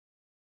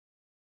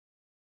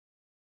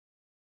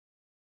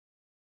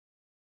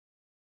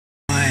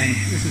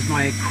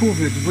my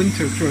COVID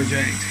winter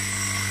project.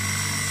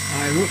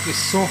 I wrote the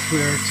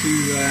software to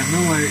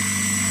mill out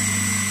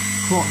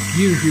clock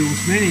gear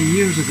wheels many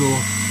years ago,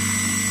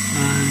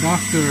 and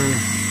after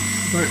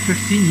about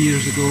 15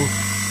 years ago,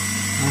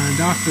 and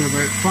after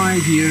about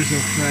 5 years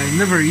of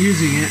never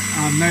using it,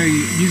 I'm now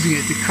using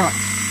it to cut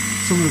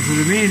some of the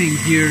remaining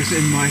gears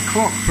in my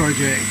clock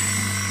project.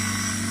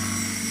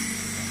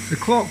 The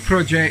clock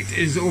project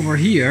is over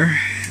here.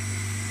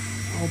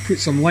 I'll put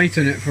some light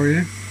in it for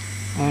you.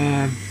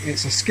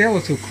 It's a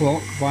skeletal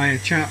clock by a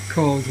chap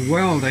called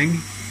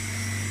Whilding.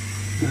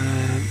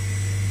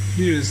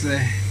 Here is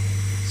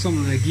some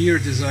of the gear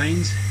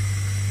designs,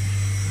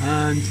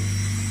 and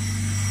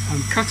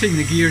I'm cutting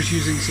the gears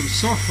using some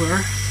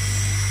software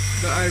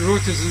that I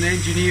wrote as an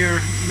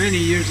engineer many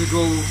years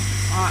ago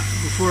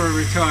before I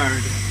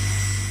retired.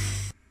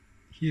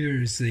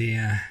 Here's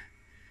the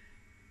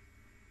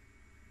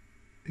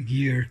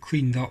gear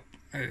cleaned up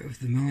out of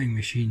the milling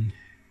machine.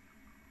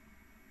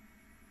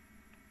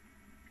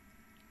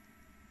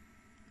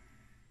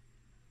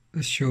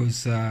 This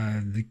shows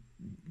the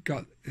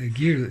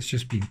gear that's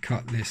just been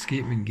cut, the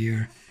escapement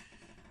gear,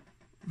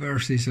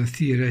 versus a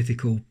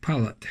theoretical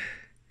pallet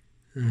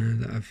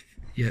that I've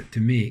yet to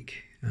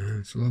make.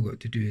 So all I've got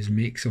to do is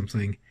make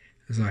something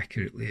as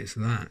accurately as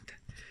that.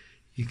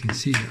 You can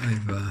see that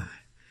I've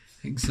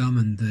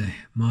examined the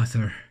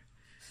matter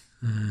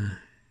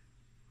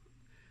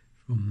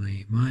from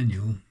the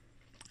manual,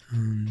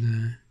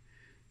 and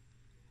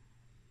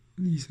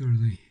these are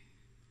the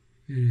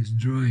various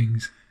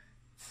drawings.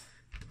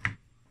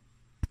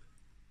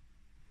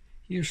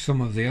 Here's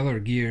some of the other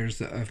gears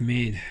that I've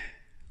made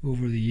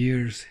over the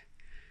years.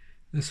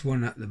 This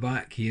one at the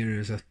back here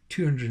is a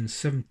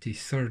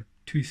 273rd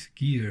tooth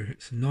gear.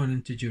 It's a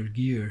non-integer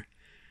gear.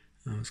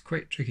 It's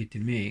quite tricky to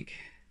make.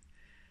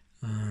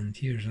 And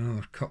here's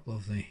another couple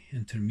of the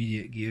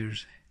intermediate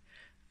gears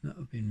that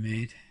have been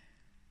made.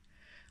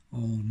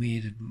 All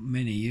made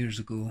many years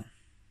ago.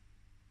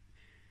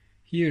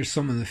 Here's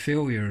some of the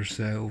failures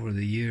over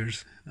the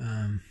years.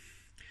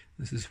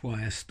 This is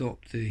why I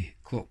stopped the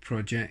clock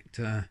project.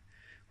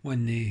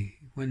 When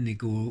it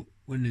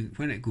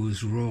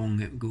goes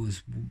wrong, it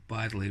goes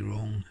badly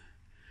wrong.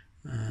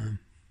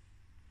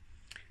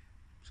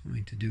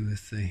 Something to do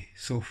with the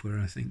software,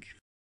 I think.